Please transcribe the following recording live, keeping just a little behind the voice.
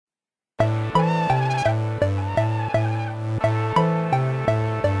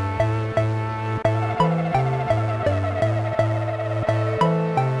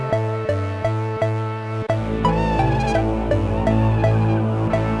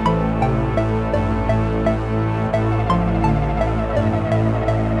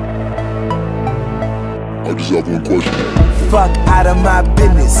Fuck out of my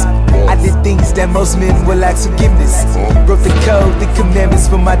business. I did things that most men will ask forgiveness. Wrote the code, the commandments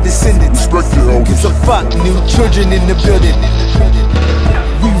for my descendants. Who gives a fuck? New children in the building.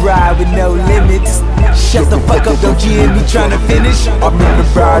 We ride with no limits. Shut the fuck up, don't you hear me trying to finish? I'm in the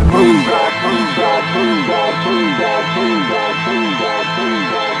ride mood.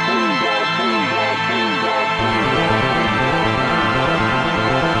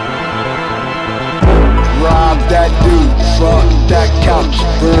 Rob that dude, fuck that couch,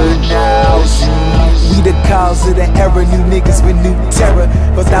 burn house. We the cause of the era, new niggas with new terror.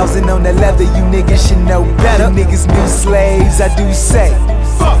 4,000 on the leather, you niggas should know better. You niggas new slaves, I do say.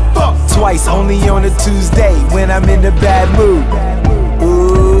 Twice, only on a Tuesday, when I'm in a bad mood.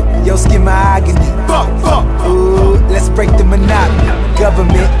 Ooh, yo, skin mahogany. Ooh, let's break the monopoly.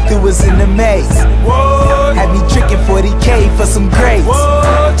 Government threw us in the maze. Had me tricking 40K for some grades.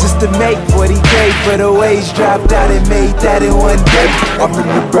 Just to make 40K for the wage. Dropped out and made that in one day. I'm in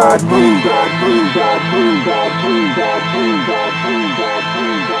the broad mood.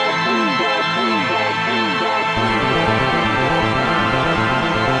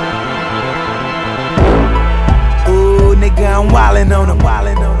 Ooh, nigga, I'm wildin' on 'em.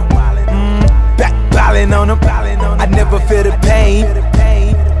 Back ballin' on 'em. I never feel the pain.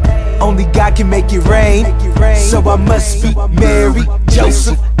 Only God can make it rain. So I must be Mary,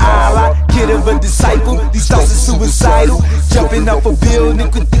 Joseph, Allah, kid of a disciple. These thoughts are suicidal. Jumping off a building,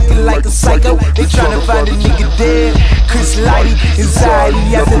 quit thinking like a psycho. They tryna find a nigga dead. Chris Lighty,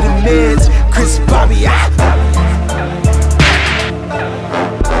 anxiety after the meds. Chris Bobby,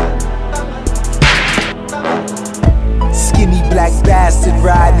 Skinny black bastard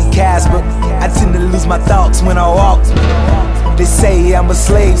riding Casper. I tend to lose my thoughts when I walk. They say I'm a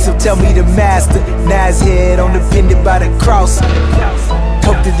slave, so tell me the master. Nas head on the bended by the cross.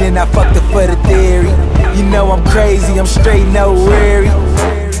 Coked it in, I fucked up for the theory. You know I'm crazy, I'm straight, no worry.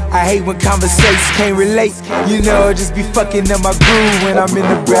 I hate when conversations can't relate. You know I just be fucking up my groove when I'm in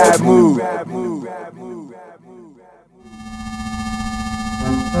a bad mood.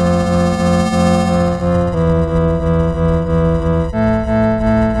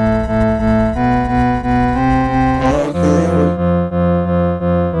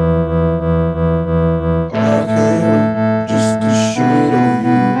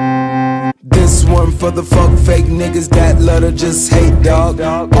 For the fuck fake niggas that love to just hate, dog.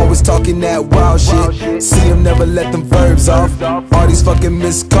 Always talking that wild shit. See them never let them verbs off. All these fucking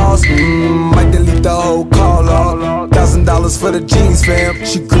missed calls, might delete the whole call off. $1,000 for the jeans, fam.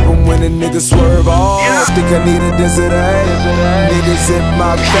 She grip 'em when a nigga swerve off. Think I need a desert, niggas in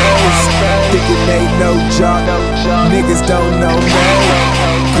my face. Thinking ain't no job. Niggas don't know me.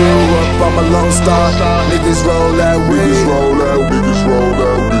 Grew up, I'm a lone star. Niggas roll that way. Niggas roll out, niggas roll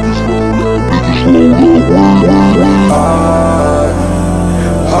out, niggas roll out.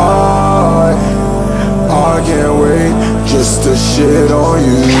 I can't wait just to shit on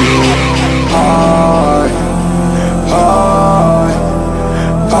you.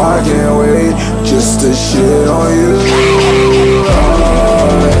 I can't wait just to shit on you.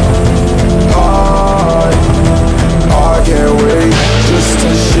 I can't wait just to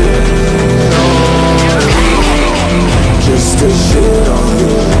shit on you. Just to shit on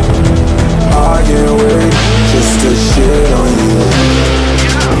you. I can't wait just to shit on you.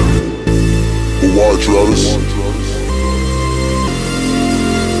 Why, Travis?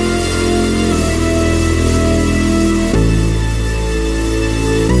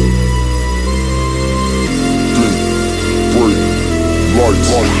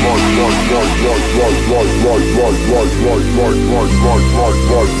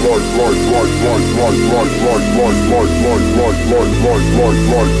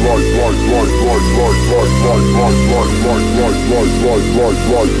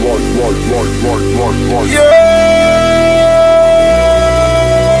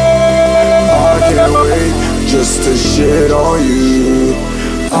 I can't wait just to shit on you.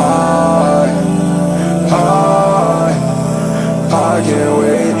 I can't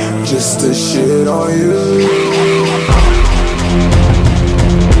wait just to shit on you.